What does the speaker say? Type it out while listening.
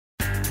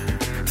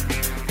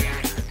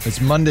It's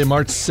Monday,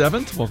 March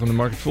 7th. Welcome to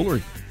Market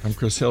Foolery. I'm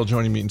Chris Hill.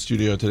 Joining me in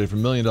studio today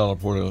from $1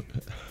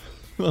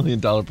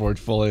 Million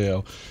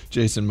Portfolio,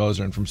 Jason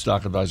Moser, and from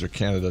Stock Advisor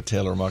Canada,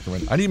 Taylor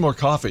Muckerman. I need more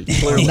coffee.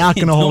 I'm not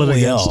going to hold it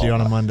against you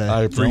on a Monday.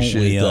 I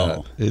appreciate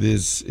that. It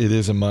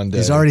is a Monday.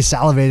 He's already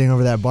salivating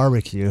over that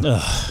barbecue.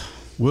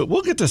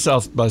 We'll get to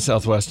South by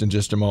Southwest in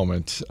just a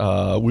moment.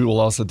 We will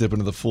also dip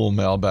into the full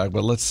mailbag,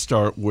 but let's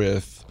start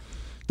with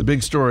the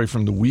big story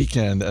from the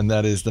weekend, and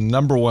that is the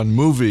number one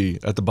movie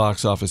at the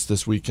box office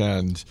this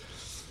weekend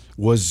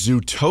was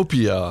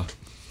Zootopia,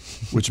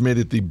 which made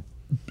it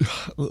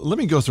let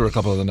me go through a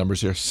couple of the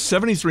numbers here.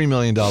 $73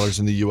 million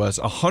in the U.S.,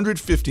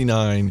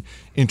 $159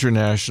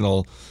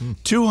 international,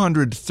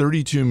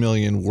 $232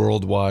 million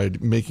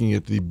worldwide, making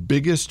it the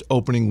biggest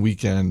opening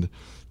weekend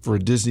for a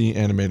Disney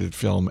animated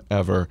film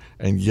ever.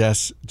 And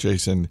yes,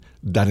 Jason,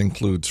 that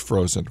includes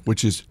Frozen,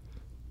 which is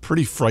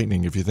pretty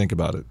frightening if you think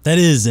about it. That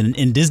is,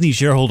 and Disney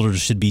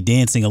shareholders should be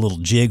dancing a little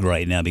jig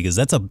right now, because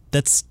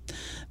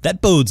that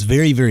bodes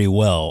very, very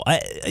well.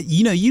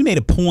 You made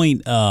a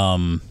point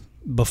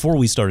before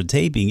we started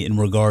taping in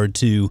regard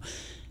to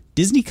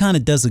Disney kind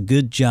of does a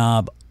good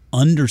job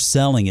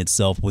underselling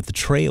itself with the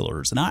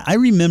trailers. And I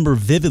remember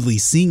vividly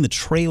seeing the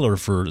trailer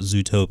for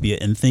Zootopia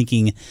and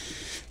thinking,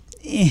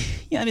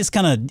 it's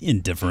kind of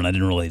indifferent. I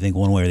didn't really think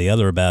one way or the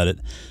other about it.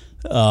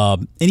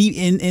 And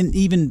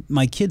even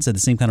my kids had the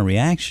same kind of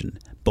reaction.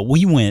 But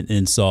we went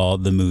and saw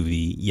the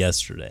movie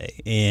yesterday,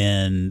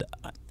 and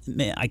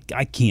man,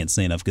 I can't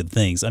say enough good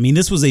things. I mean,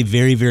 this was a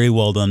very, very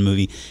well done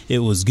movie. It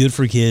was good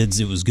for kids.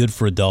 It was good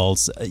for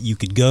adults. You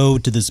could go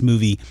to this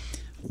movie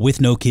with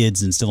no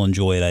kids and still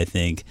enjoy it, I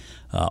think.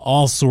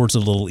 All sorts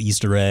of little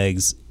Easter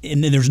eggs.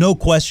 And there's no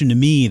question to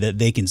me that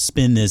they can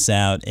spin this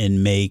out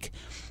and make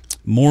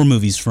more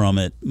movies from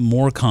it,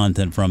 more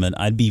content from it.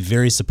 I'd be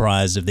very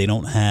surprised if they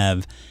don't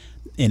have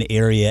an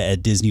area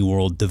at Disney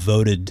World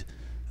devoted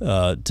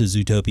to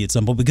Zootopia at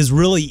some point, because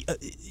really,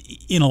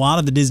 in a lot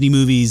of the Disney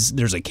movies,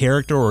 there's a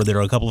character or there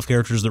are a couple of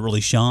characters that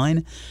really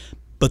shine.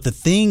 But the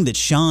thing that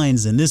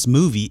shines in this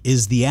movie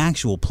is the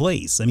actual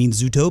place. I mean,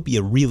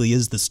 Zootopia really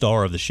is the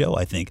star of the show,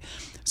 I think.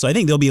 So I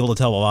think they'll be able to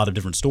tell a lot of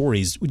different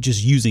stories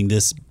just using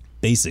this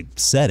basic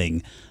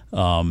setting.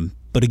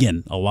 But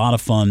again, a lot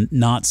of fun.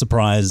 Not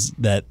surprised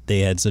that they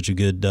had such a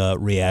good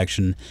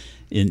reaction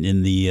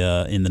in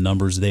the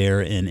numbers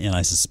there, and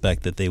I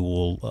suspect that they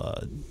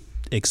will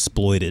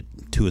exploit it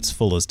to its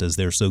fullest, as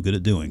they're so good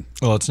at doing.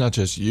 Well, it's not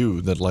just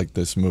you that like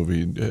this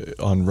movie.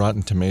 On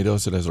Rotten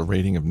Tomatoes, it has a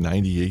rating of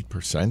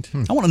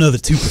 98%. I want to know the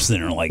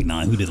 2% are like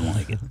 9. Who didn't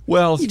like it?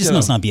 Well, you just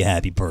must not be a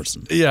happy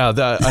person. Yeah,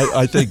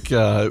 I think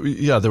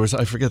there was,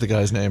 I forget the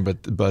guy's name,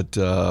 but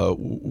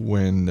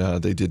when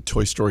they did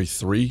Toy Story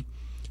 3.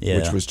 Yeah.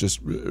 Which was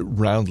just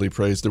roundly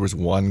praised. There was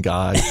one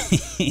guy,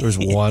 there was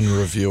one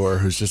reviewer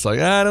who's just like,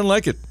 I didn't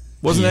like it.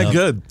 Wasn't that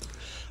good?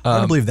 I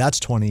don't believe that's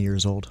 20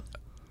 years old.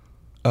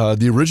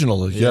 The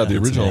original, the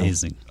original.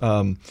 Amazing.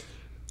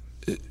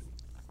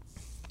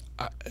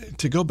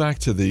 To go back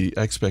to the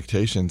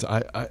expectations,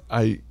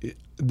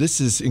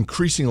 this is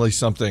increasingly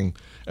something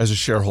as a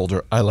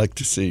shareholder I like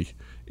to see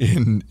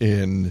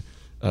in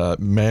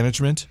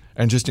management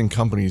and just in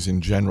companies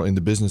in general, in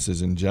the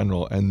businesses in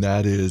general, and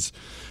that is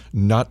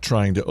not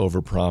trying to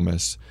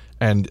overpromise.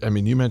 And I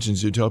mean, you mentioned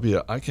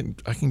Zootopia. I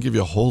can give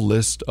you a whole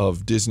list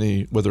of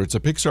Disney, whether it's a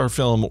Pixar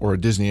film or a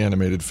Disney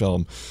animated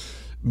film.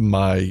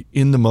 My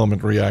in the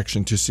moment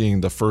reaction to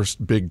seeing the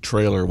first big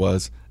trailer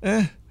was,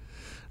 that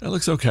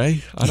looks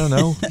okay. I don't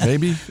know.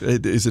 Maybe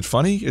is it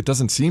funny? It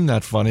doesn't seem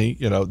that funny.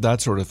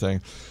 That sort of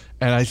thing.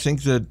 And I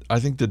think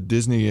that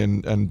Disney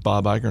and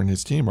Bob Iger and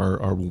his team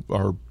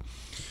are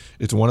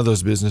it's one of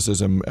those businesses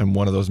and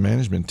one of those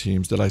management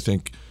teams that I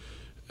think,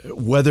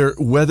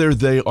 whether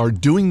they are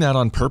doing that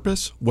on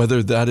purpose,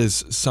 whether that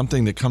is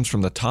something that comes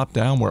from the top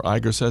down where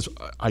Iger says,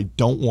 I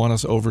don't want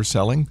us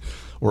overselling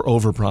or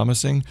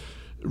overpromising,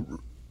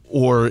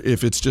 or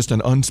if it's just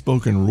an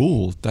unspoken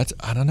rule,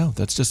 I don't know.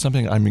 That's just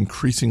something I'm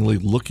increasingly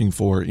looking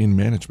for in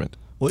management.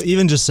 Well,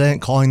 even just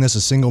calling this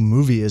a single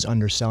movie is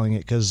underselling it,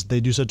 because they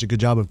do such a good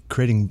job of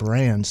creating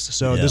brands.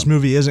 So This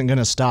movie isn't going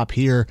to stop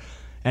here,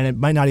 and it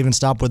might not even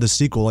stop with a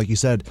sequel. Like you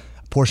said,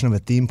 a portion of a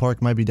theme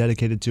park might be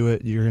dedicated to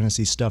it. You're going to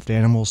see stuffed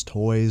animals,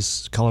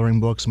 toys, coloring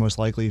books, most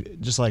likely.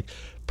 Just like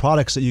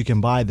products that you can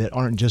buy that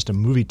aren't just a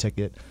movie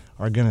ticket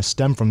are going to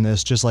stem from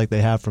this, just like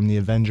they have from the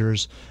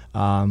Avengers.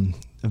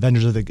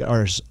 Avengers of the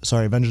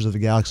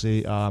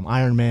Galaxy,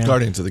 Iron Man,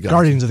 Guardians of the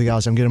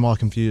Galaxy. I'm getting them all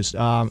confused.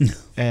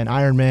 And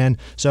Iron Man.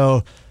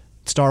 So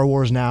Star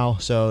Wars now.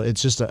 So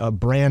it's just a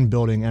brand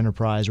building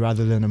enterprise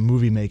rather than a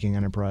movie making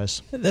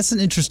enterprise. That's an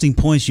interesting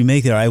point you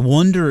make there. I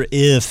wonder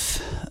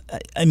if,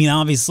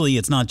 obviously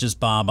it's not just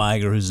Bob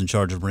Iger who's in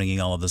charge of bringing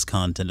all of this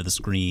content to the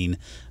screen.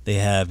 They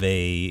have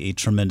a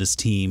tremendous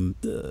team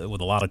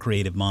with a lot of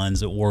creative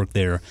minds at work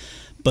there.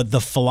 But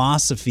the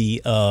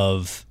philosophy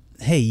of,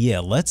 hey,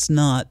 let's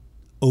not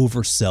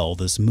oversell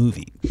this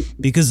movie,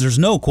 because there's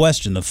no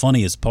question the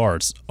funniest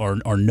parts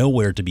are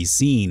nowhere to be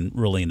seen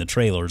really in the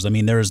trailers. I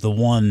mean, there's the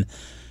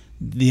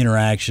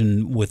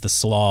interaction with the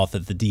sloth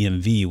at the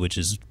DMV, which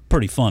is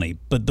pretty funny,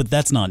 but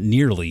that's not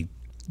nearly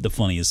the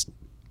funniest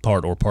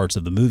part or parts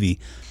of the movie.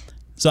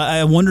 So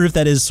I wonder if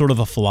that is sort of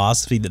a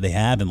philosophy that they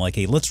have, and like,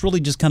 hey, let's really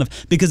just kind of,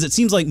 because it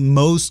seems like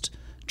most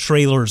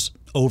trailers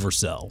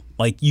oversell.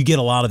 Like, you get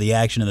a lot of the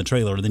action in the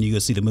trailer, and then you go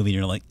see the movie and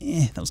you're like,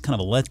 that was kind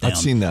of a letdown. I've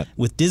seen that.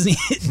 With Disney,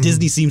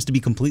 Disney seems to be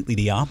completely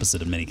the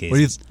opposite in many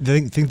cases. Well, do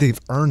you think they've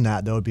earned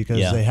that, though,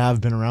 because they have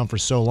been around for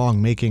so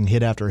long, making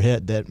hit after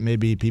hit, that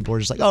maybe people are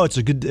just like, oh, it's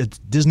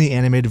Disney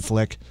animated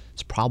flick.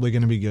 It's probably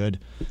going to be good.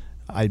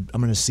 I'm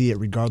going to see it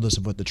regardless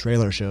of what the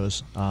trailer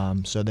shows,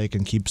 so they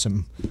can keep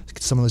some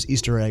of those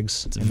Easter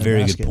eggs. It's a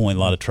very good point.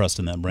 A lot of trust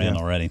in that brand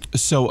already.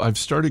 So I've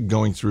started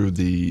going through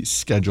the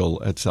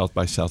schedule at South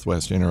by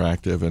Southwest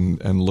Interactive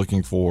and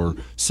looking for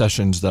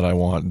sessions that I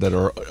want that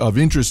are of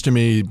interest to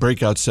me,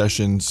 breakout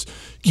sessions.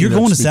 You're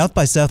going to South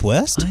by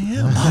Southwest? I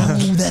am.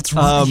 Oh, that's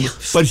right.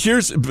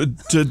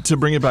 But to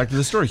bring it back to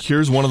the story,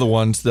 here's one of the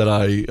ones that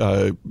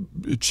I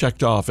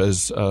checked off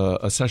as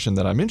a session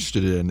that I'm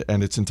interested in,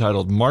 and it's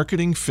entitled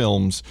Marketing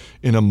Films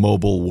in a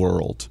Mobile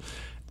World.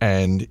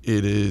 And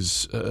it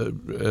is,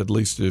 at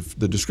least if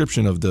the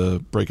description of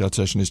the breakout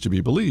session is to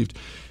be believed,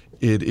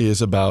 it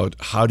is about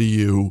how do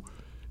you,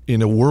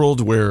 in a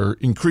world where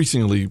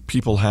increasingly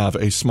people have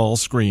a small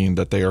screen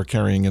that they are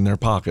carrying in their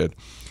pocket,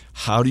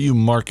 how do you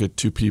market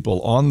to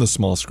people on the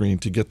small screen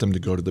to get them to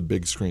go to the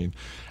big screen?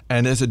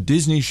 And as a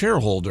Disney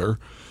shareholder,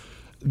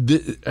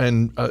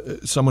 and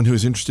someone who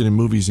is interested in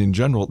movies in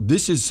general,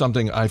 this is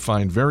something I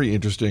find very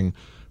interesting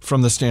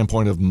from the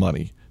standpoint of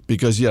money.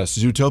 Because, yes,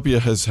 Zootopia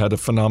has had a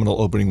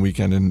phenomenal opening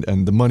weekend,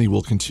 and the money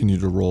will continue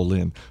to roll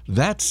in.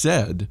 That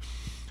said,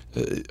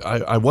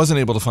 I wasn't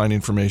able to find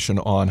information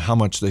on how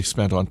much they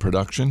spent on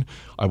production.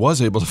 I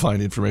was able to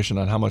find information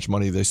on how much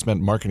money they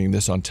spent marketing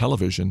this on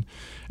television,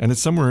 and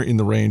it's somewhere in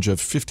the range of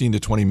 $15 to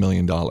 $20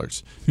 million.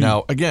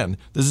 Now, again,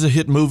 this is a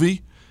hit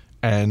movie,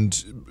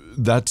 and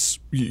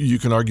you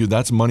can argue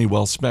that's money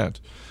well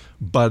spent.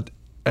 But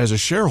as a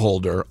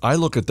shareholder, I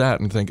look at that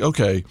and think,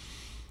 okay,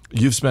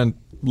 you've spent,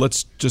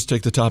 let's just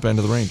take the top end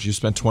of the range. You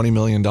spent $20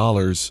 million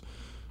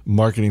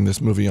marketing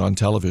this movie on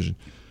television.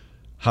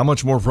 How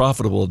much more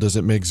profitable does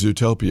it make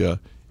Zootopia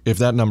if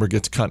that number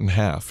gets cut in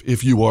half?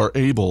 If you are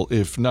able,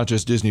 if not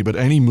just Disney, but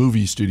any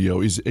movie studio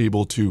is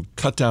able to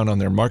cut down on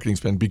their marketing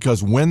spend,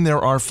 because when there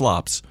are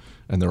flops,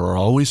 and there are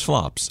always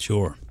flops,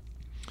 sure,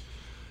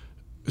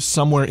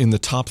 somewhere in the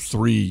top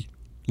 3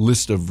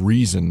 list of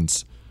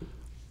reasons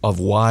of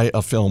why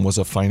a film was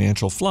a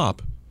financial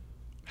flop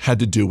had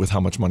to do with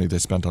how much money they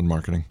spent on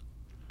marketing.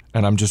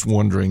 And I'm just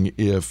wondering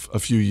if a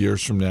few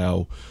years from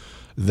now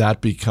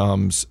that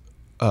becomes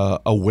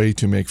a way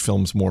to make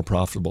films more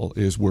profitable,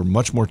 is we're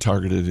much more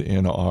targeted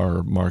in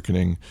our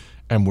marketing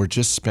and we're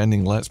just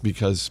spending less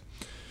because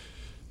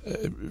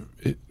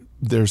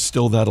there's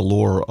still that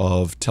allure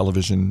of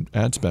television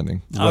ad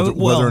spending,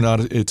 whether or not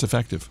it's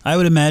effective. I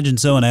would imagine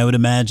so, and I would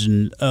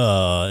imagine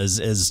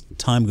as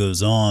time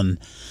goes on,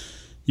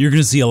 you're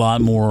going to see a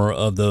lot more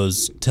of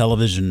those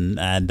television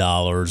ad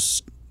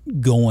dollars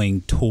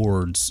going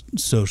towards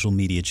social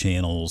media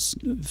channels,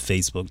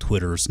 Facebook,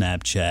 Twitter,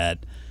 Snapchat,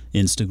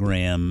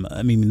 Instagram.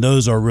 I mean,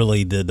 those are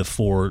really the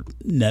 4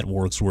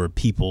 networks where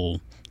people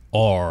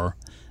are,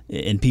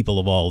 and people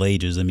of all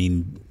ages. I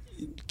mean,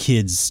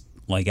 kids,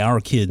 like our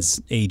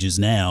kids' ages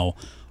now,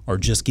 are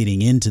just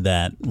getting into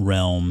that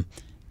realm,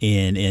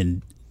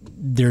 and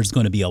there's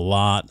going to be a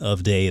lot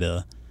of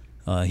data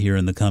here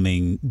in the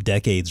coming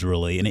decades,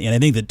 really. And I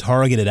think that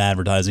targeted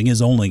advertising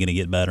is only going to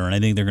get better, and I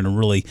think they're going to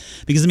really,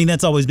 because, I mean,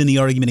 that's always been the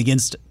argument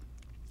against,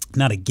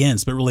 not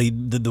against, but really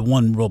the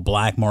one real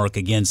black mark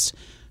against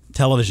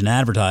television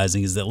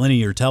advertising is that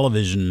linear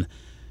television,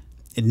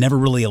 it never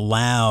really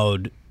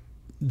allowed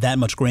that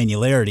much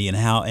granularity in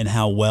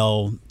how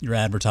well your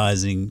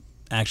advertising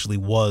actually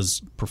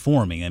was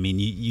performing. I mean,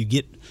 you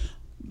get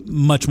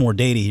much more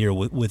data here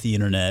with the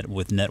internet,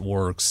 with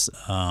networks,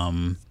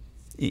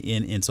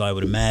 and so I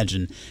would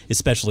imagine,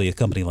 especially a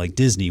company like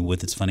Disney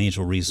with its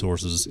financial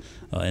resources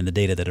and the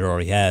data that it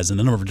already has, and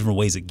the number of different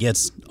ways it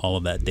gets all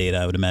of that data,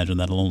 I would imagine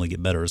that'll only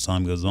get better as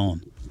time goes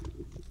on.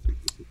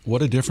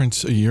 What a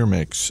difference a year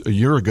makes. A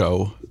year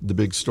ago, the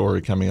big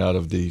story coming out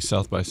of the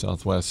South by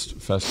Southwest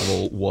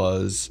Festival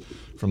was,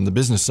 from the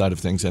business side of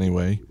things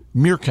anyway,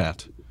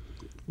 Meerkat,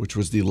 which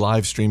was the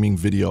live streaming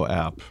video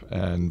app.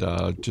 And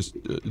just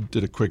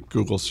did a quick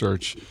Google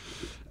search,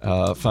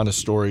 found a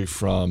story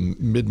from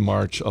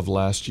mid-March of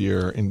last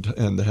year, and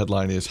the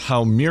headline is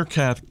How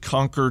Meerkat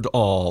Conquered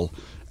All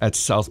at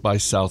South by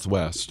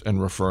Southwest, and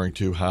referring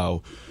to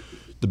how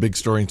the big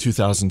story in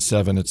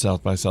 2007 at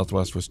South by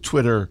Southwest was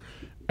Twitter,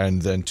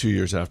 and then 2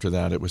 years after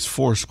that, it was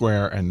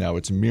Foursquare, and now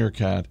it's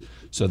Meerkat.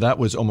 So that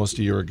was almost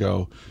a year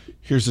ago.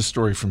 Here's a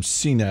story from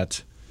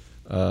CNET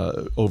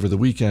over the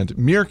weekend.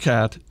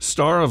 Meerkat,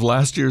 star of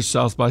last year's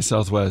South by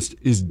Southwest,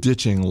 is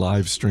ditching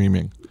live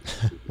streaming.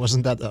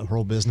 Wasn't that the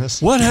whole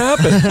business? What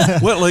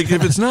happened? Well, like,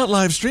 if it's not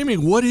live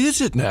streaming, what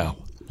is it now?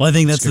 Well, I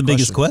think that's the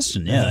biggest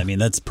question. Yeah, I mean,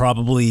 that's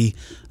probably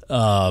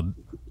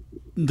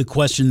the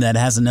question that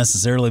hasn't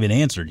necessarily been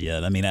answered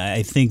yet. I mean,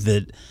 I think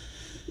that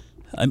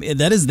I mean,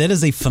 that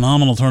is a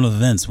phenomenal turn of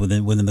events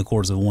within the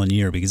course of 1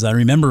 year, because I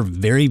remember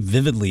very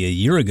vividly a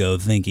year ago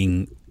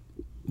thinking,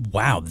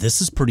 wow,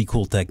 this is pretty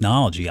cool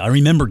technology. I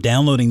remember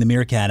downloading the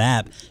Meerkat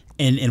app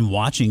and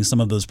watching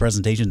some of those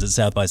presentations at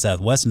South by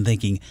Southwest and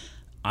thinking,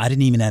 I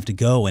didn't even have to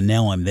go, and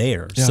now I'm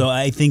there. Yeah. So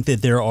I think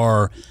that there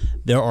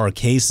are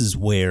cases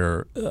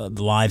where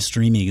the live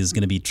streaming is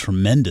going to be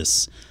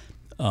tremendous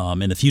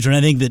in the future. And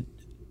I think that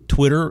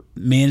Twitter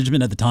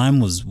management at the time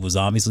was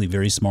obviously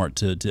very smart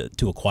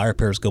to acquire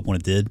Periscope when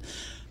it did.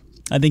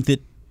 I think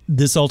that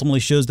this ultimately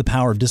shows the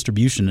power of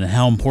distribution and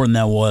how important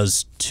that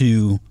was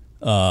to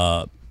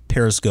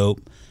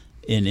Periscope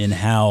and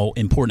how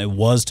important it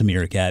was to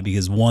Meerkat,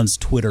 because once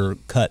Twitter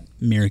cut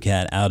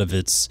Meerkat out of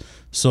its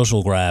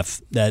social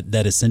graph,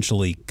 that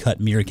essentially cut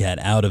Meerkat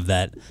out of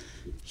that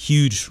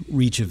huge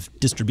reach of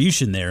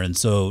distribution there. And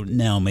so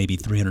now maybe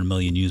 300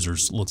 million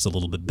users looks a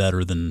little bit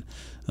better than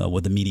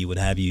what the media would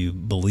have you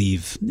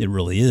believe it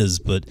really is.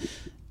 But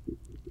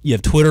you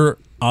have Twitter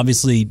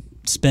obviously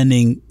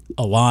spending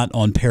a lot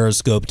on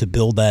Periscope to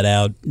build that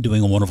out,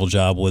 doing a wonderful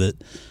job with it.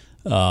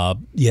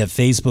 You have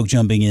Facebook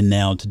jumping in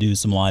now to do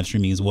some live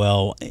streaming as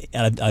well.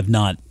 I've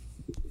not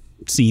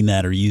seen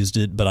that or used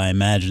it, but I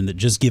imagine that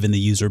just given the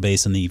user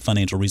base and the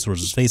financial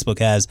resources Facebook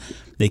has,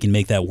 they can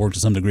make that work to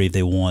some degree if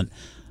they want,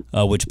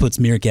 which puts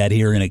Meerkat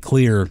here in a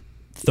clear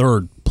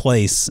third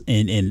place,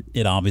 and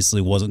it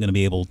obviously wasn't going to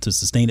be able to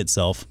sustain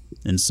itself.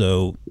 And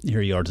so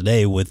here you are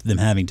today with them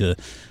having to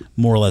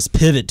more or less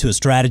pivot to a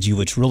strategy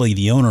which really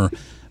the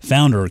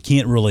founder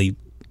can't really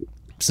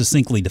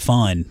succinctly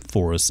define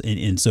for us.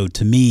 And so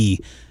to me,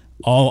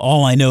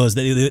 all I know is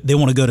that they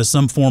want to go to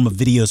some form of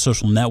video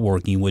social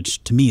networking,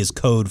 which to me is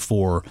code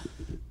for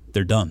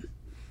they're done.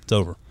 It's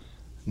over.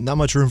 Not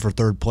much room for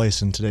third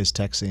place in today's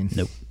tech scene.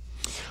 Nope.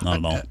 Not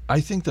at all. I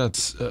think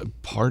that's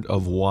part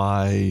of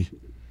why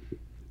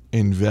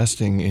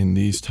investing in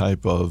these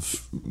type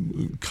of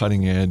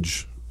cutting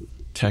edge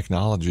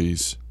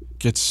technologies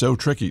gets so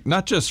tricky,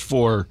 not just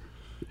for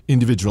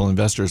individual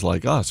investors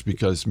like us,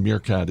 because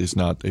Meerkat is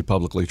not a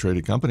publicly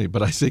traded company,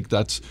 but I think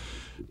that's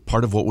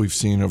part of what we've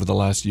seen over the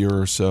last year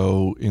or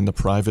so in the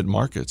private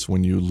markets.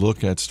 When you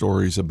look at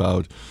stories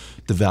about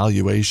the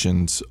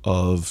valuations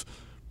of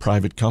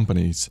private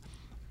companies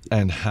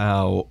and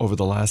how over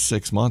the last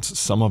 6 months,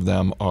 some of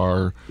them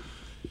are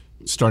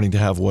starting to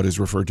have what is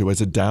referred to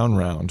as a down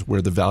round,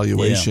 where the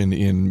valuation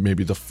in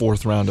maybe the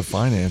fourth round of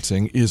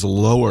financing is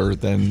lower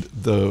than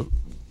the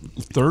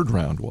third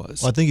round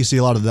was. Well, I think you see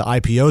a lot of the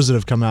IPOs that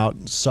have come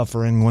out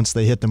suffering once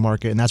they hit the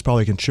market, and that's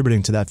probably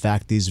contributing to that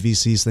fact. These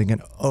VCs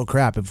thinking, oh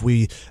crap, if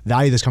we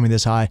value this company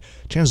this high,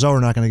 chances are we're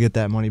not going to get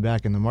that money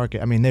back in the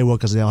market. I mean, they will,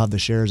 because they'll have the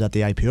shares at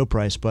the IPO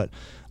price, but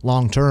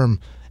long term,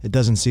 it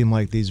doesn't seem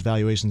like these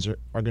valuations are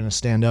going to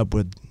stand up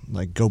with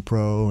like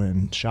GoPro,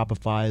 and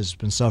Shopify has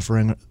been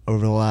suffering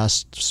over the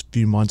last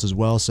few months as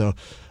well. So a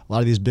lot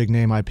of these big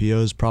name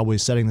IPOs probably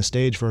setting the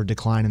stage for a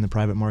decline in the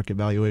private market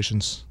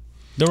valuations.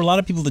 There were a lot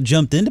of people that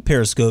jumped into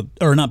Periscope,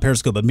 or not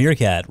Periscope, but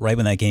Meerkat, right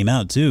when that came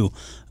out too.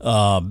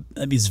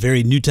 It's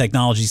very new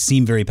technology,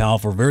 seemed very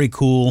powerful, very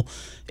cool,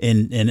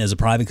 and as a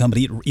private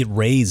company, it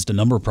raised a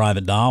number of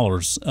private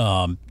dollars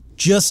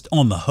just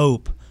on the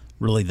hope,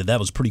 really, that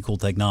was pretty cool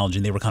technology,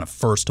 and they were kind of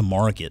first to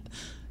market.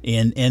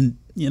 And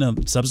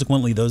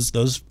subsequently,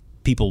 those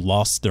people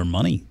lost their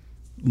money,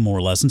 more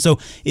or less. And so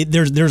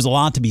there's a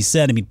lot to be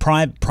said. I mean,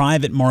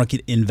 private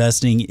market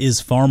investing is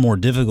far more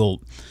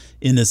difficult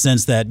in the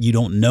sense that you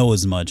don't know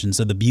as much. And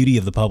so the beauty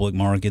of the public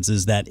markets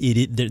is that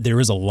there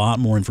is a lot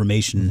more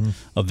information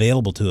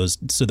available to us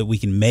so that we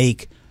can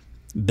make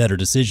better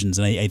decisions.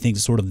 And I think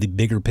sort of the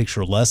bigger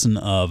picture lesson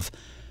of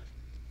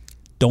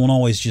don't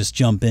always just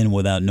jump in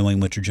without knowing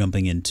what you're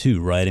jumping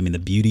into, right? I mean, the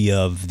beauty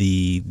of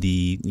the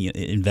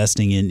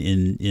investing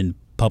in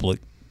public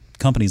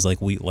companies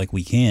like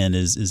we can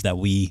is that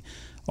we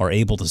are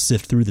able to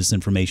sift through this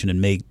information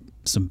and make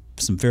some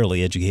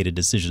fairly educated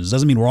decisions.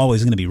 Doesn't mean we're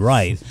always going to be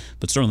right,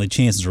 but certainly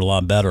chances are a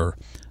lot better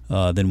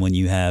than when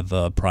you have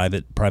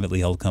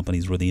privately held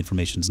companies where the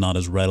information is not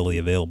as readily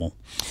available.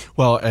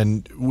 Well,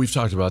 and we've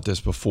talked about this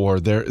before.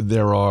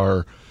 There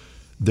are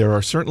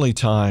certainly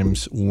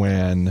times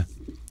when,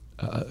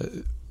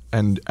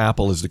 and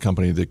Apple is the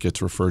company that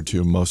gets referred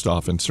to most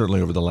often, certainly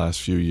over the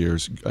last few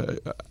years,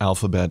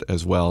 Alphabet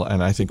as well,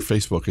 and I think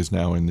Facebook is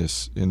now in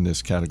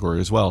this category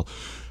as well.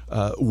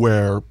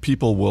 Where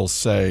people will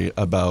say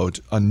about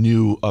a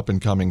new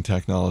up-and-coming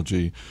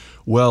technology,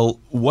 well,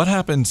 what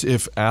happens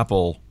if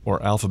Apple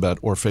or Alphabet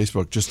or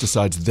Facebook just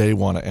decides they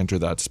want to enter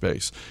that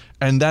space?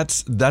 And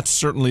that's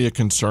certainly a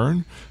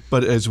concern,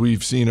 but as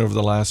we've seen over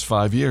the last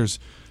 5 years,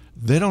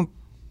 they don't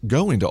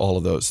go into all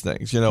of those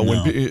things.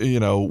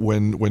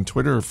 When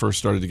Twitter first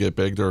started to get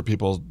big, there were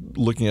people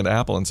looking at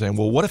Apple and saying,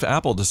 well, what if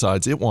Apple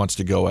decides it wants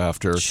to go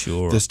after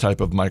this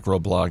type of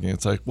microblogging?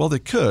 It's like, well, they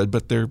could,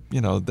 but they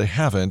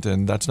haven't,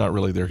 and that's not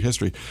really their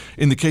history.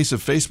 In the case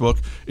of Facebook,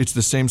 it's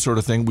the same sort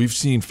of thing. We've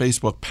seen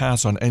Facebook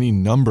pass on any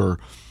number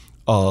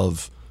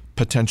of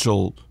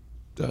potential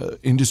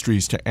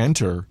industries to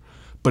enter,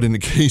 but in the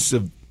case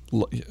of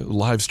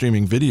live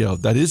streaming video,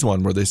 that is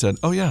one where they said,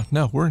 "Oh yeah,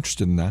 no, we're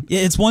interested in that." Yeah,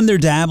 it's one they're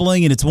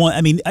dabbling, and it's one.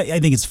 I mean, I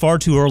think it's far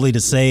too early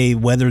to say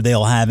whether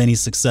they'll have any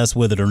success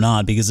with it or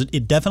not, because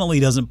it definitely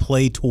doesn't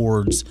play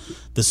towards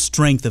the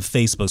strength of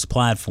Facebook's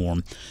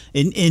platform.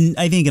 In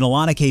I think in a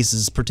lot of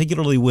cases,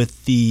 particularly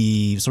with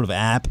the sort of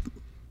app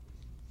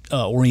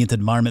oriented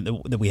environment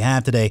that we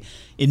have today,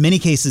 in many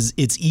cases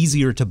it's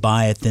easier to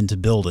buy it than to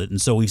build it.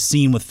 And so we've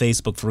seen with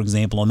Facebook, for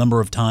example, a number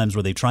of times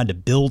where they've tried to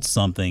build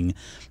something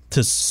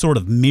to sort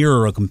of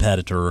mirror a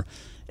competitor,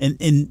 and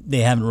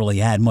they haven't really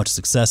had much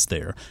success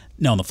there.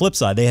 Now, on the flip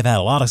side, they have had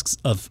a lot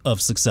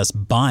of success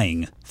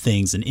buying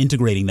things and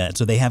integrating that.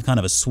 So they have kind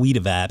of a suite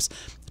of apps.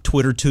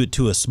 Twitter,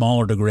 to a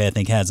smaller degree, I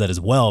think, has that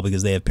as well,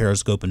 because they have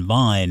Periscope and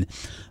Vine.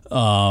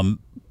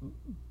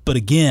 But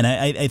again,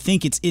 I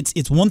think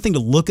it's one thing to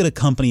look at a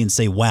company and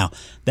say, wow,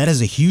 that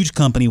is a huge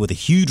company with a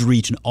huge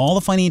reach and all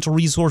the financial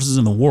resources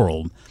in the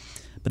world.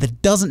 But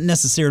that doesn't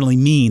necessarily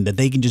mean that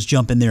they can just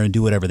jump in there and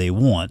do whatever they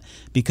want,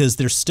 because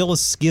there's still a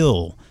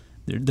skill.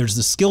 There's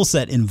the skill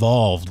set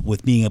involved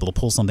with being able to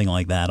pull something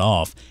like that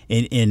off.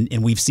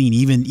 And we've seen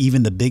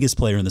even the biggest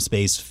player in the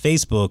space,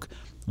 Facebook,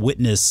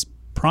 witness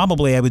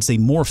probably, I would say,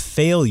 more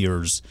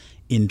failures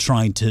in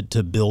trying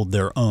to build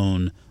their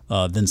own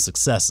than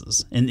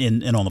successes.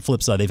 And on the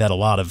flip side, they've had a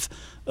lot of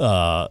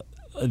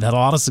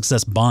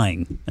success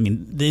buying. I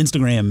mean, the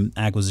Instagram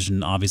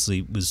acquisition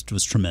obviously was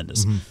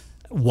tremendous. Mm-hmm.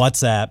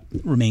 WhatsApp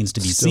remains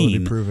to be seen. To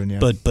be proven, yeah.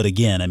 But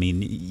again, I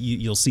mean,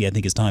 you'll see, I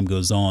think, as time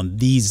goes on,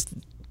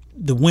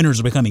 the winners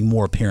are becoming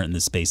more apparent in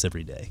this space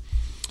every day.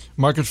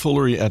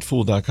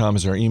 MarketFoolery@fool.com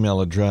is our email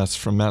address.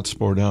 From Matt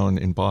Spordone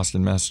in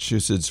Boston,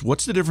 Massachusetts.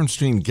 What's the difference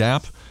between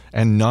GAAP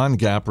and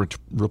non-GAAP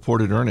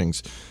reported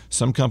earnings?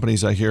 Some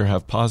companies I hear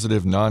have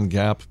positive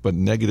non-GAAP but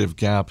negative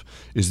GAAP.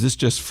 Is this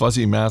just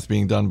fuzzy math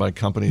being done by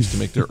companies to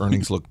make their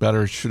earnings look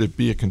better? Should it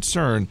be a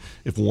concern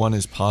if one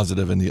is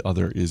positive and the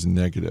other is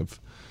negative?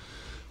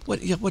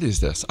 What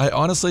is this? I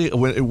honestly,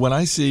 when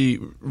I see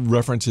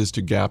references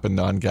to GAAP and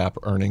non-GAAP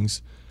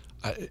earnings,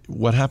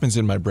 what happens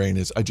in my brain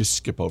is I just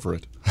skip over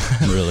it.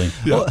 Really?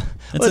 Yeah. Well,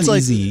 that's an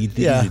easy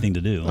thing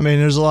to do. I mean,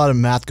 there's a lot of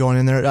math going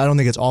in there. I don't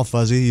think it's all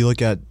fuzzy. You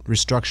look at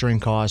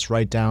restructuring costs,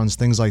 write-downs,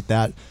 things like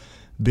that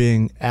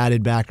being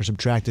added back or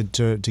subtracted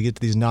to get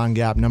to these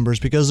non-GAAP numbers,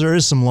 because there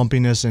is some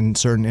lumpiness in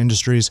certain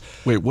industries.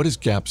 Wait, what does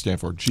GAAP stand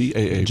for?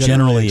 GAA?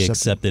 Generally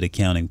accepted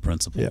accounting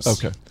principles. Yes.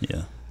 Okay.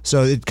 Yeah.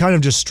 So it kind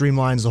of just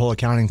streamlines the whole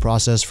accounting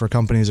process for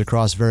companies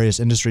across various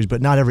industries, but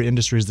not every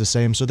industry is the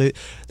same. So they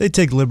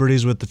take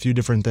liberties with a few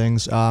different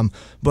things.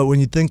 But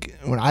when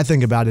I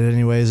think about it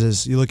anyways,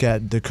 is you look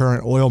at the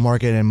current oil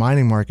market and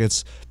mining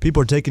markets,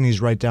 people are taking these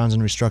write-downs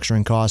and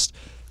restructuring costs,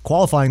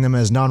 qualifying them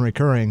as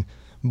non-recurring,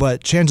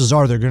 but chances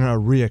are they're going to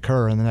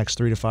reoccur in the next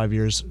 3 to 5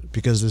 years,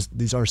 because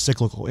these are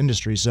cyclical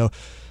industries. So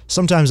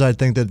sometimes I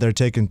think that they're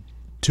taken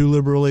too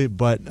liberally,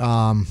 but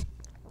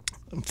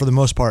for the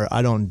most part,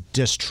 I don't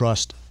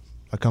distrust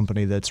a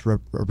company that's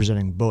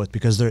representing both,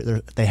 because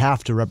they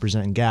have to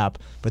represent GAAP,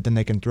 but then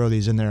they can throw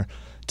these in there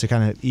to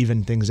kind of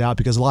even things out,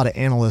 because a lot of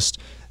analysts,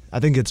 I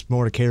think it's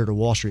more to cater to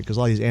Wall Street, because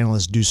a lot of these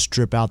analysts do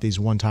strip out these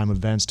one-time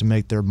events to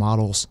make their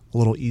models a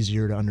little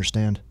easier to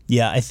understand.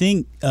 Yeah, I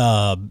think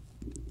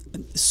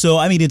so.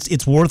 I mean,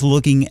 it's worth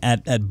looking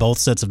at both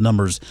sets of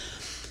numbers.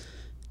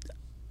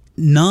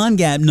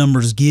 Non-GAAP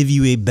numbers give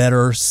you a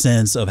better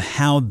sense of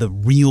how the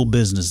real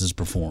business is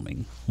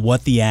performing,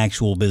 what the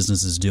actual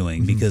business is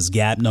doing, because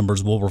GAAP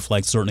numbers will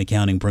reflect certain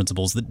accounting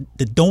principles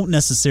that don't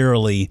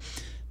necessarily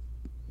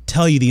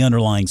tell you the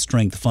underlying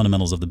strength,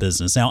 fundamentals of the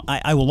business. Now,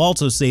 I will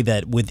also say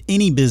that with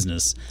any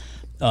business,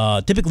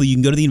 typically you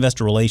can go to the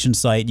investor relations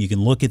site, you can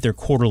look at their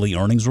quarterly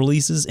earnings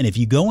releases, and if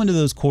you go into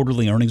those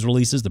quarterly earnings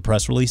releases, the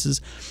press releases,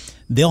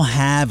 they'll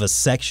have a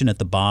section at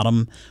the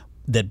bottom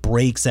that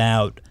breaks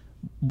out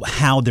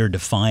how they're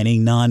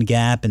defining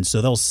non-GAAP. And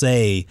so they'll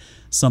say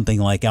something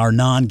like, our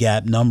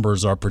non-GAAP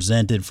numbers are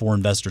presented for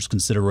investors'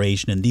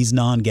 consideration, and these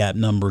non-GAAP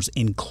numbers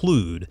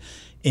include.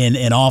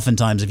 And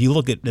oftentimes, if you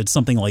look at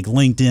something like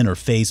LinkedIn or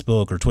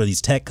Facebook or Twitter,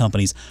 these tech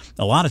companies,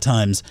 a lot of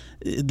times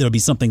there'll be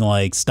something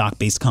like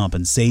stock-based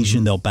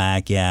compensation they'll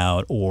back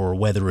out, or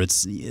whether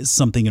it's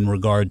something in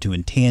regard to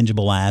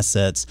intangible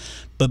assets.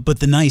 But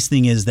the nice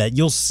thing is that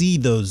you'll see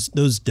those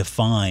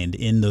defined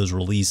in those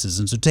releases.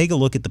 And so take a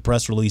look at the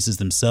press releases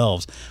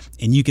themselves,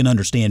 and you can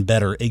understand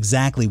better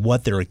exactly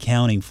what they're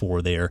accounting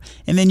for there.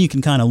 And then you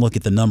can kind of look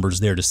at the numbers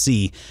there to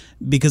see,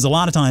 because a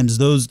lot of times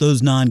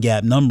those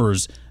non-GAAP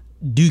numbers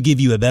do give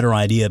you a better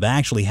idea of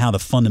actually how the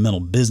fundamental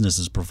business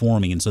is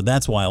performing. And so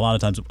that's why a lot of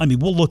times, I mean,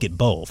 we'll look at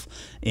both.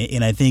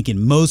 And I think in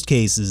most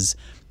cases,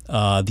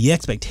 the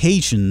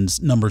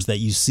expectations numbers that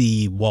you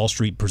see Wall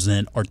Street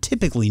present are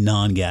typically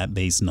non-GAAP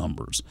based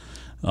numbers,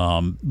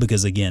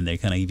 because, again, they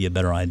kind of give you a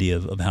better idea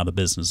of how the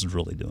business is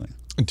really doing.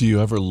 Do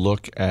you ever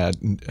look at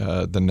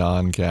the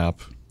non-GAAP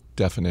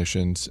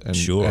definitions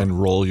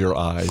and roll your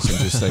eyes and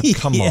just think,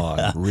 come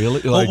on,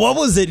 really? Like, well, what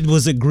was it?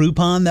 Was it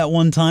Groupon that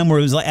one time where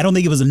it was like, I don't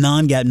think it was a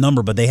non-GAAP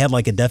number, but they had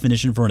like a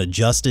definition for an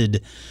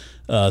adjusted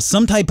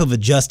some type of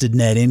adjusted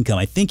net income.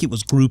 I think it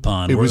was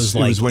Groupon. It was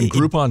when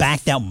Groupon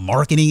backed out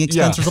marketing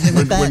expense or something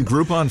like that. When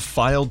Groupon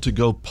filed to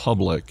go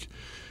public,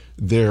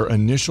 their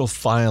initial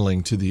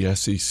filing to the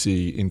SEC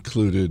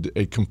included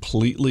a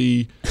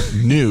completely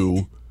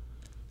new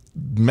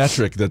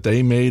metric that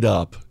they made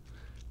up.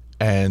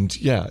 And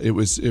yeah, it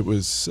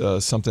was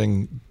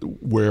something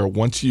where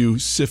once you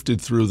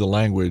sifted through the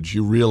language,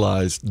 you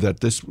realized that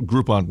this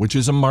Groupon, which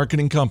is a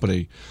marketing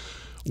company,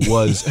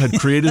 had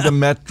created a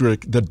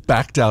metric that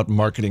backed out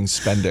marketing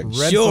spending.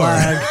 Red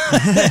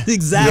flag.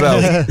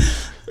 Exactly.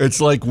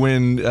 It's like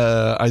when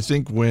I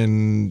think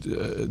when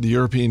the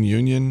European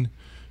Union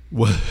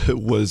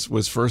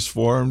was first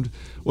formed,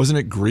 wasn't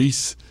it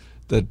Greece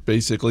that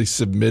basically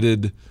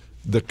submitted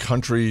the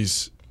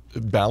country's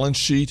balance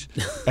sheet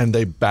and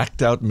they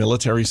backed out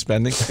military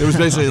spending? It was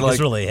basically like,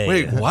 really, hey,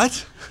 wait,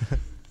 what?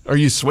 Are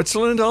you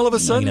Switzerland all of a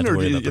sudden, or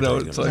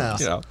it's like,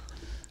 No.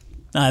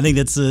 I think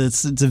it's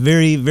a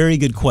very, very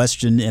good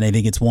question, and I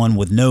think it's one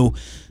with no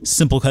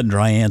simple cut and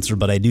dry answer.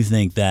 But I do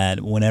think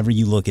that whenever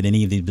you look at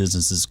any of these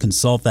businesses,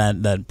 consult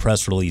that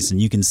press release,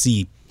 and you can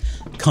see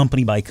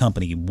company by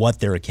company what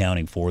they're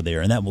accounting for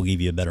there, and that will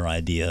give you a better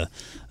idea.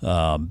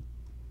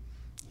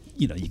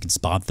 You can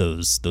spot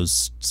those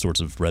sorts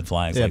of red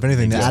flags. Yeah, if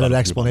anything, the added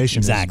explanation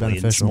is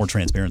beneficial. It's more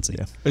transparency.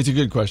 Yeah. It's a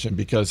good question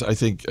because I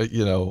think,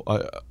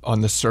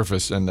 on the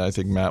surface, and I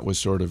think Matt was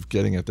sort of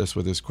getting at this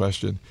with his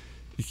question,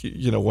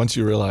 once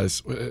you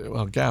realize,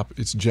 well, GAAP,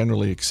 it's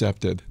generally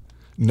accepted.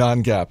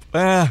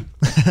 Non-GAAP,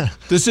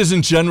 this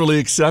isn't generally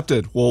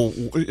accepted. Well,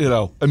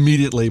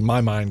 immediately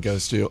my mind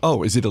goes to,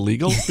 oh, is it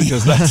illegal?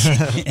 Because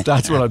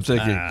that's what I'm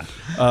thinking.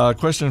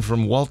 Question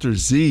from Walter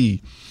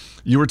Z.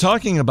 You were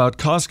talking about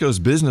Costco's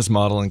business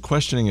model and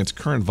questioning its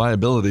current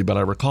viability, but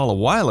I recall a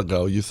while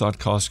ago you thought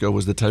Costco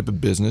was the type of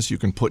business you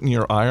can put in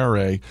your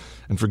IRA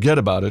and forget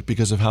about it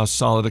because of how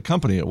solid a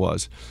company it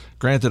was.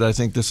 Granted, I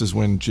think this is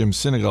when Jim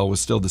Sinegal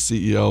was still the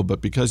CEO, but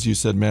because you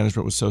said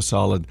management was so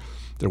solid,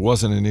 there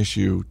wasn't an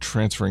issue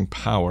transferring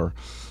power.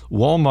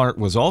 Walmart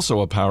was also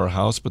a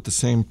powerhouse, but the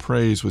same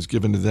praise was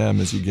given to them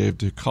as you gave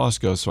to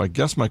Costco. So I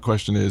guess my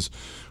question is,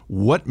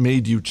 what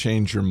made you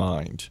change your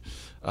mind?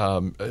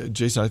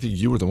 Jason, I think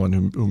you were the one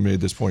who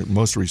made this point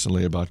most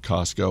recently about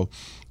Costco.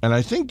 And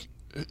I think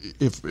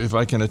if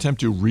I can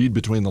attempt to read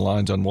between the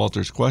lines on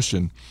Walter's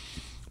question,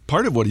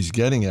 part of what he's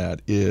getting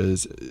at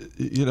is,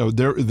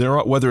 there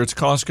are, whether it's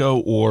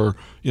Costco or,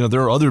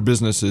 there are other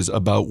businesses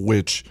about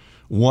which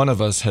one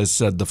of us has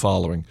said the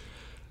following.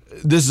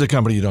 This is a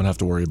company you don't have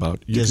to worry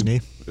about. Disney,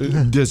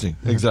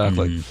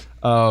 exactly.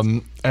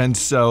 And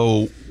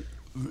so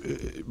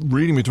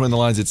reading between the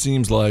lines, it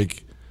seems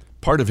like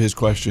part of his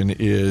question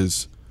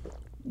is,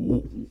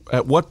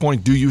 at what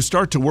point do you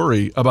start to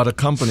worry about a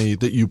company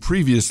that you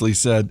previously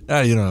said,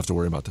 you don't have to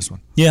worry about this one?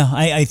 Yeah,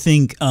 I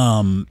think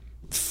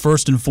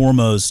first and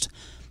foremost,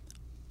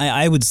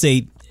 I would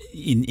say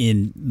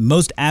in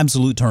most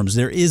absolute terms,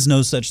 there is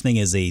no such thing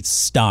as a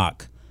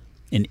stock,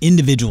 an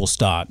individual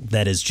stock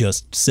that is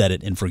just set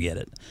it and forget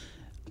it.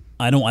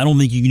 I don't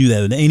think you can do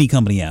that with any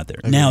company out there.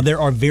 Okay. Now,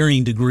 there are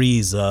varying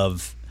degrees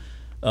of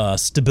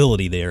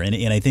stability there, and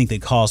I think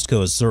that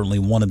Costco is certainly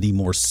one of the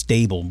more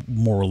stable,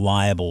 more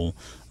reliable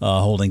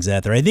holdings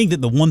out there. I think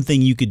that the one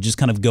thing you could just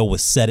kind of go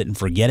with set it and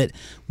forget it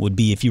would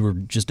be if you were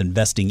just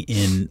investing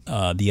in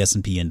the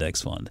S&P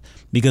index fund,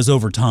 because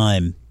over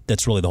time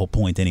that's really the whole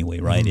point anyway,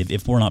 right? Mm-hmm.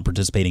 If we're not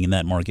participating in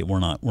that market, we're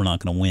not going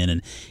to win.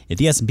 And if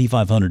the S&P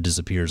 500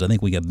 disappears, I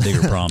think we got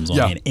bigger problems on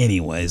hand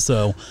anyway.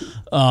 So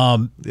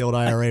the old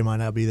IRA might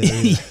not be there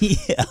either.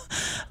 Yeah,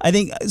 I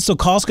think so.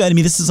 Costco. I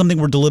mean, this is something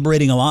we're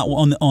deliberating a lot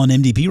on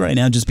MDP right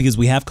now, just because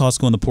we have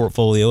Costco in the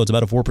portfolio. It's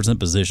about a 4%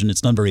 position.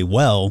 It's done very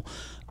well,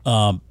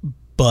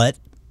 but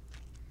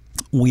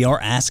we are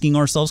asking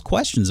ourselves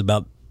questions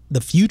about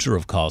the future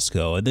of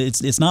Costco.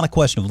 It's not a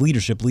question of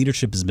leadership.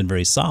 Leadership has been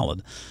very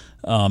solid.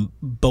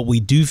 But we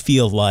do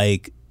feel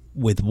like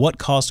with what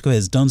Costco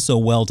has done so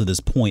well to this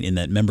point in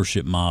that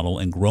membership model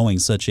and growing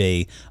such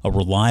a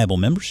reliable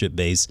membership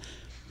base,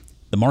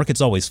 the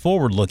market's always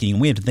forward-looking,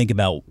 and we have to think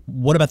about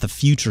what about the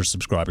future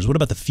subscribers? What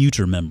about the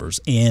future members?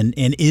 And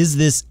is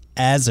this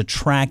as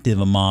attractive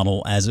a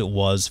model as it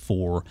was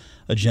for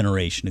a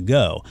generation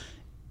ago?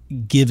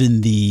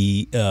 Given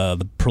the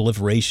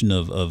proliferation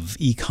of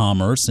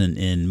e-commerce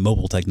and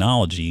mobile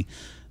technology,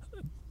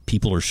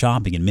 people are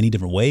shopping in many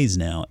different ways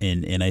now,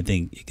 and I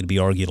think it could be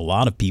argued a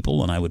lot of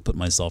people, and I would put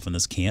myself in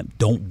this camp,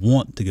 don't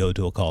want to go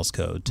to a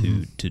Costco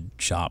to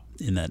shop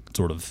in that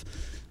sort of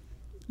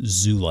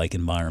zoo-like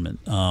environment.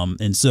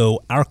 And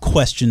so our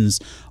questions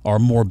are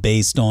more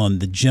based on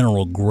the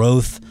general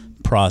growth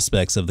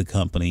prospects of the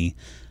company.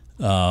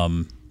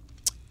 I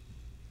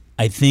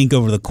think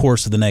over the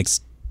course of the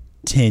next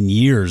 10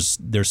 years,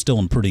 they're still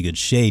in pretty good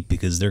shape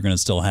because they're going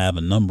to still have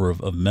a number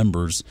of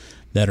members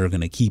that are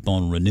going to keep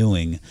on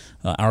renewing.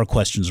 Our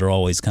questions are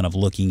always kind of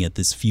looking at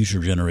this future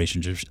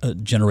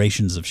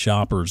generations of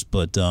shoppers,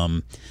 but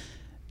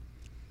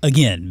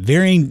again,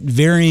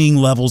 varying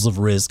levels of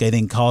risk. I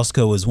think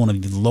Costco is one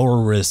of the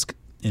lower risk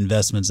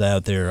investments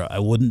out there. I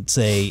wouldn't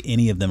say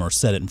any of them are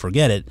set it and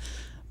forget it,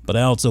 But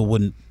I also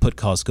wouldn't put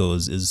Costco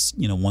as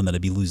one that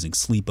I'd be losing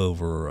sleep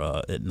over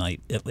at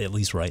night, at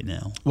least right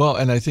now. Well,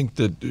 and I think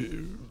that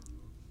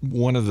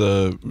one of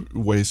the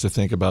ways to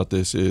think about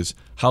this is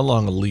how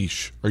long a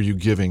leash are you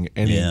giving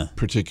any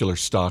particular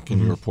stock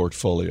in your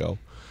portfolio,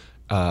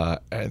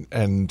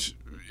 and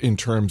in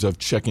terms of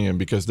checking in,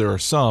 because there are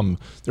some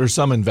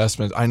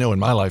investments. I know in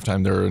my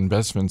lifetime there are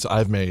investments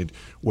I've made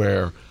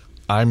where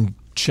I'm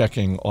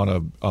checking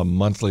on a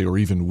monthly or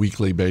even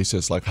weekly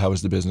basis, like how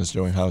is the business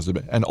doing,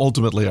 and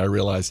ultimately I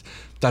realized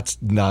that's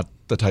not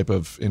the type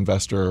of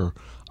investor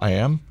I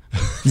am.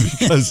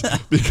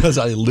 because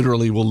I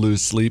literally will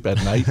lose sleep at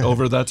night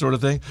over that sort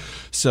of thing.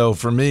 So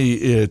for me,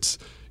 it's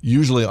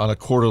usually on a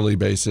quarterly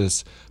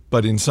basis,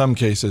 but in some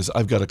cases,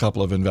 I've got a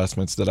couple of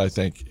investments that I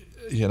think,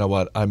 you know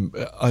what,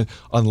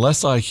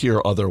 unless I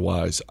hear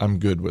otherwise, I'm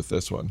good with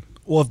this one.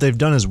 Well, if they've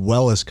done as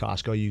well as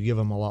Costco, you give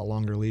them a lot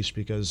longer leash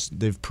because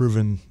they've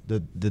proven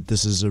that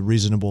this is a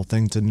reasonable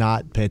thing to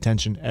not pay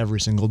attention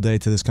every single day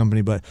to this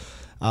company. But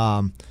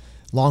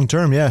long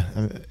term,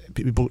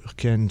 people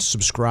can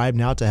subscribe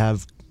now to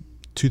have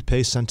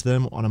toothpaste sent to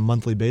them on a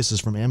monthly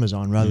basis from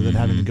Amazon rather than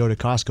having to go to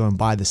Costco and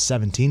buy the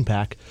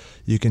 17-pack.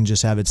 You can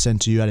just have it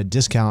sent to you at a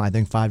discount, I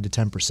think 5 to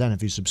 10%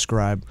 if you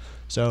subscribe.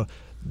 So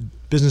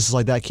businesses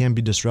like that can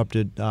be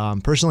disrupted.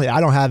 Personally, I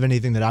don't have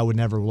anything that I would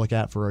never look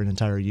at for an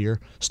entire year.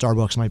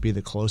 Starbucks might be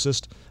the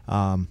closest,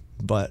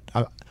 but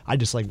I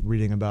just like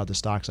reading about the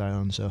stocks I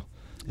own, so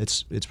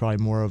it's probably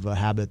more of a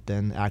habit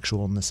than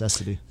actual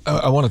necessity.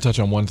 I want to touch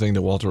on one thing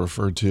that Walter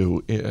referred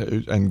to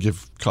and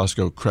give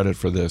Costco credit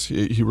for this.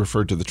 He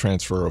referred to the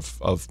transfer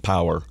of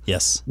power.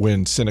 Yes.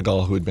 When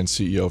Senegal, who had been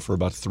CEO for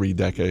about 3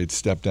 decades,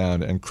 stepped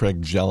down, and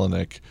Craig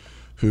Jelinek,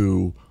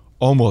 who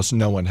almost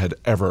no one had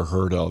ever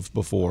heard of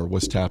before,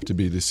 was tapped to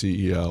be the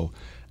CEO.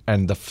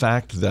 And the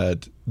fact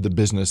that the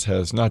business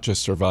has not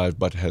just survived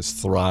but has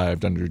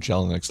thrived under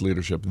Jelinek's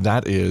leadership,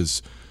 that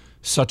is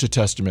such a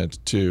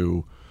testament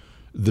to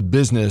the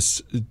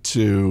business,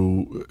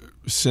 to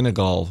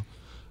Senegal,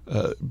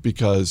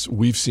 because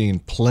we've seen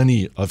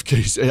plenty of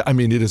cases. I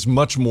mean, it is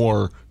much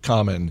more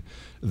common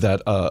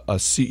that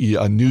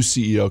a new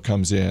CEO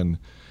comes in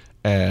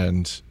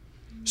and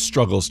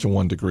struggles to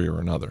one degree or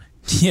another.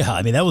 Yeah,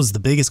 I mean, that was the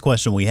biggest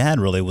question we had,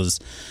 really, was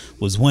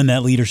when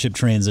that leadership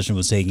transition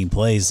was taking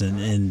place.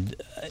 And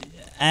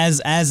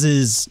as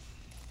is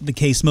the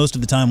case most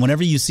of the time,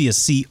 whenever you see a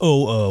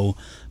COO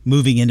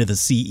moving into the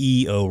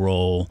CEO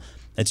role,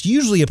 that's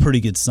usually a pretty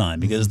good sign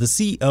because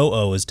the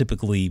COO is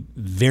typically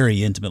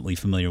very intimately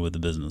familiar with the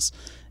business.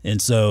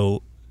 And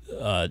so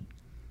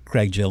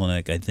Craig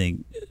Jelinek, I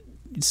think,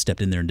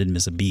 stepped in there and didn't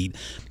miss a beat.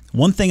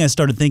 One thing I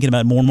started thinking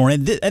about more and more,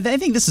 and I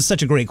think this is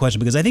such a great question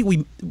because I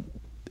think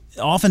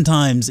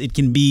oftentimes it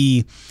can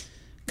be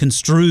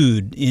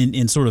construed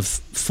in sort of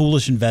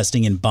foolish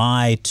investing and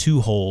buy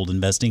to hold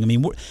investing. I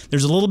mean,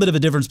 there's a little bit of a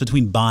difference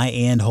between buy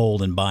and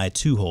hold and buy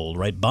to hold,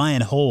 right? Buy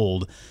and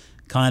hold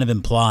kind of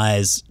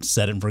implies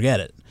set it and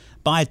forget it.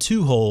 Buy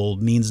to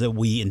hold means that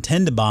we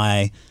intend to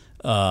buy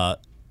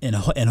and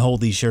hold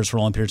these shares for a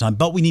long period of time,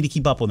 but we need to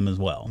keep up with them as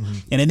well. Mm-hmm.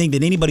 And I think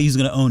that anybody who's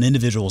going to own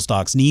individual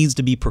stocks needs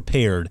to be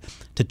prepared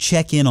to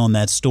check in on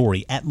that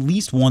story at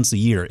least once a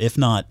year, if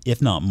not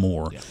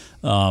more.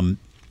 Yeah.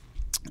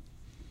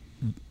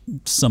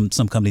 Some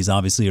companies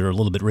obviously are a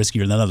little bit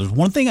riskier than others.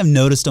 One thing I've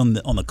noticed on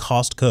the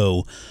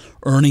Costco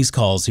earnings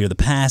calls here the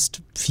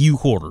past few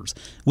quarters,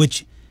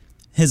 which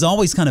has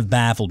always kind of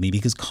baffled me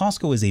because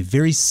Costco is a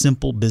very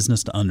simple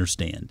business to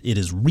understand. It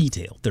is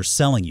retail. They're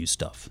selling you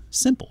stuff.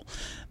 Simple.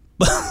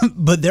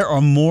 But there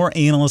are more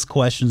analyst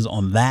questions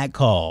on that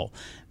call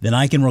than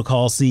I can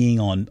recall seeing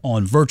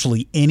on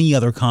virtually any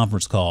other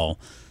conference call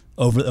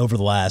over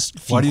the last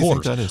few quarters. Why do you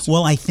think that is?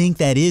 Well, I think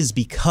that is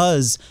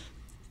because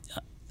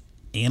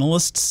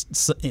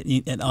analysts,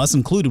 and us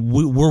included,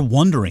 we're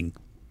wondering,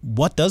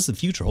 what does the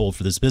future hold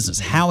for this business?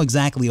 How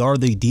exactly are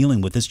they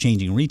dealing with this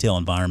changing retail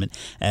environment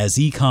as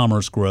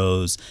e-commerce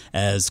grows,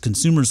 as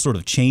consumers sort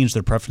of change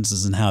their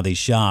preferences in how they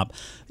shop?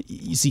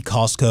 You see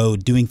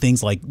Costco doing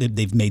things like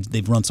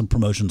they've run some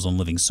promotions on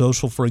Living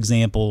Social, for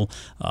example.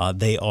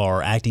 They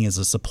are acting as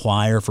a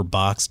supplier for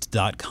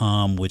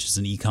Boxed.com, which is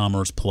an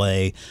e-commerce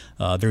play,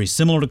 very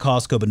similar to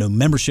Costco, but no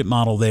membership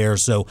model there.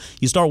 So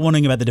you start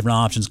wondering about the different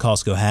options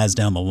Costco has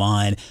down the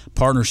line,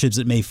 partnerships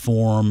that may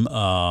form,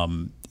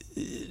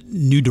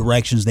 new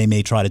directions they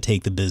may try to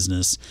take the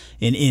business.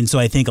 And so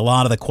I think a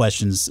lot of the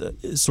questions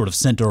sort of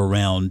center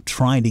around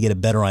trying to get a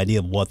better idea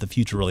of what the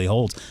future really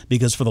holds,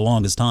 because for the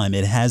longest time,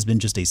 it has been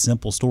just a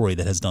simple story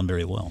that has done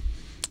very well.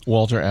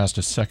 Walter asked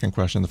a second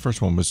question. The first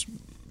one was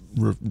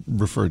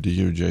referred to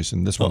you,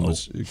 Jason. This one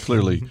was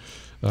clearly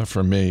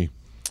from me.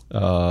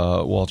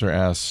 Walter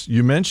asks,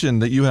 you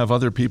mentioned that you have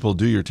other people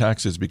do your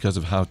taxes because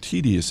of how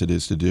tedious it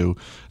is to do,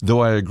 though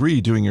I agree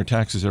doing your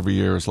taxes every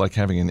year is like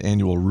having an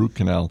annual root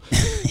canal.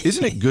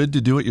 Isn't it good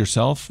to do it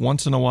yourself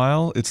once in a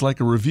while? It's like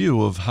a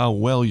review of how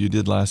well you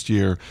did last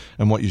year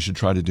and what you should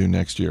try to do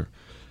next year.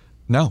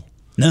 No,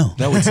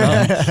 it's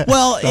not.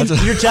 Well,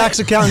 your tax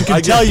accountant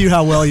can tell you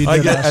how well you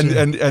did last year.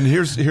 And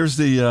here's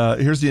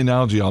the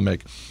analogy I'll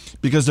make.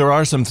 because there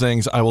are some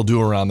things I will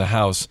do around the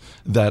house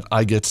that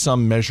I get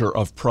some measure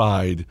of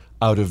pride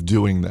out of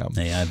doing them.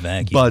 Hey, I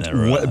vacuumed that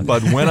rug.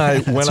 But when I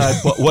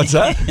what's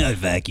that? I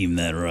vacuumed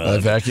that rug. I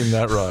vacuumed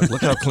that rug.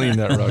 Look how clean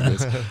that rug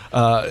is.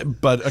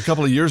 But a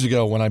couple of years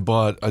ago, when I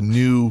bought a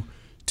new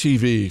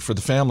TV for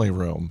the family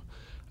room,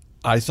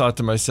 I thought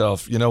to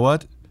myself, you know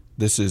what?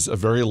 This is a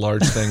very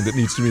large thing that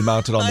needs to be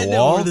mounted on the wall. I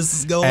know where this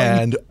is going.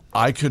 And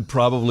I could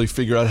probably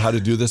figure out how to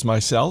do this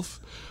myself,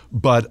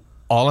 but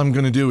all I'm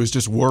going to do is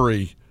just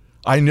worry.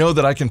 I know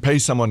that I can pay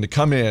someone to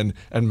come in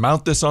and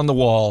mount this on the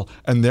wall,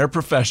 and they're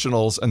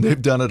professionals, and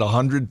they've done it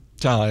 100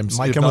 times.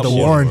 Might come with a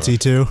warranty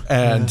too,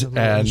 and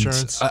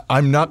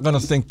I'm not going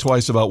to think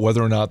twice about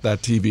whether or not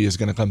that TV is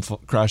going to come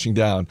crashing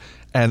down.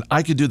 And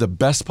I could do the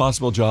best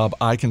possible job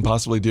I can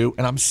possibly do,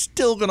 and I'm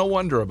still going to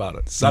wonder about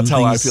it. That's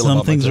how I feel about it.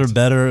 Some things are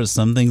better.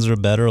 Some things are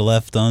better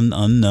left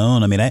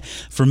unknown. I mean,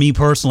 for me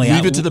personally,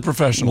 leave it to the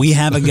professionals. We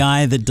have a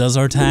guy that does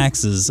our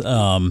taxes.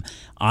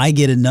 I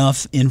get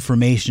enough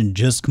information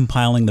just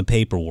compiling the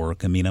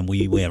paperwork. I mean,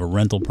 we have a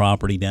rental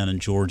property down in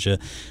Georgia,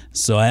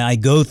 so I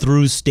go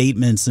through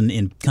statements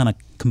and kind of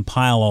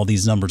compile all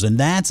these numbers, and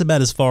that's about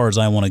as far as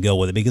I want to go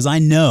with it, because I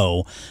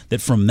know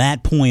that from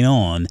that point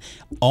on,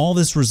 all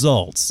this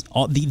results,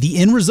 the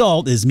end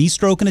result is me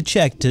stroking a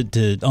check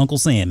to Uncle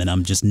Sam, and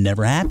I'm just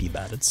never happy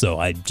about it. So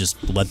I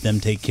just let them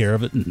take care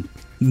of it and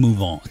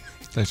move on.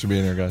 Thanks for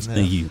being here, guys.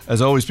 Thank you.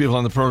 As always, people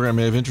on the program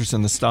may have interest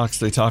in the stocks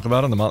they talk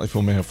about, and the Motley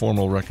Fool may have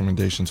formal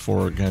recommendations for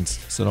or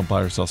against, so don't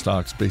buy or sell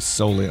stocks based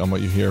solely on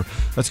what you hear.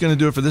 That's going to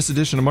do it for this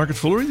edition of Market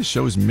Foolery. The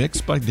show is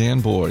mixed by Dan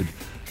Boyd.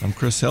 I'm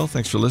Chris Hill.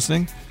 Thanks for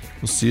listening.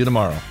 We'll see you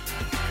tomorrow.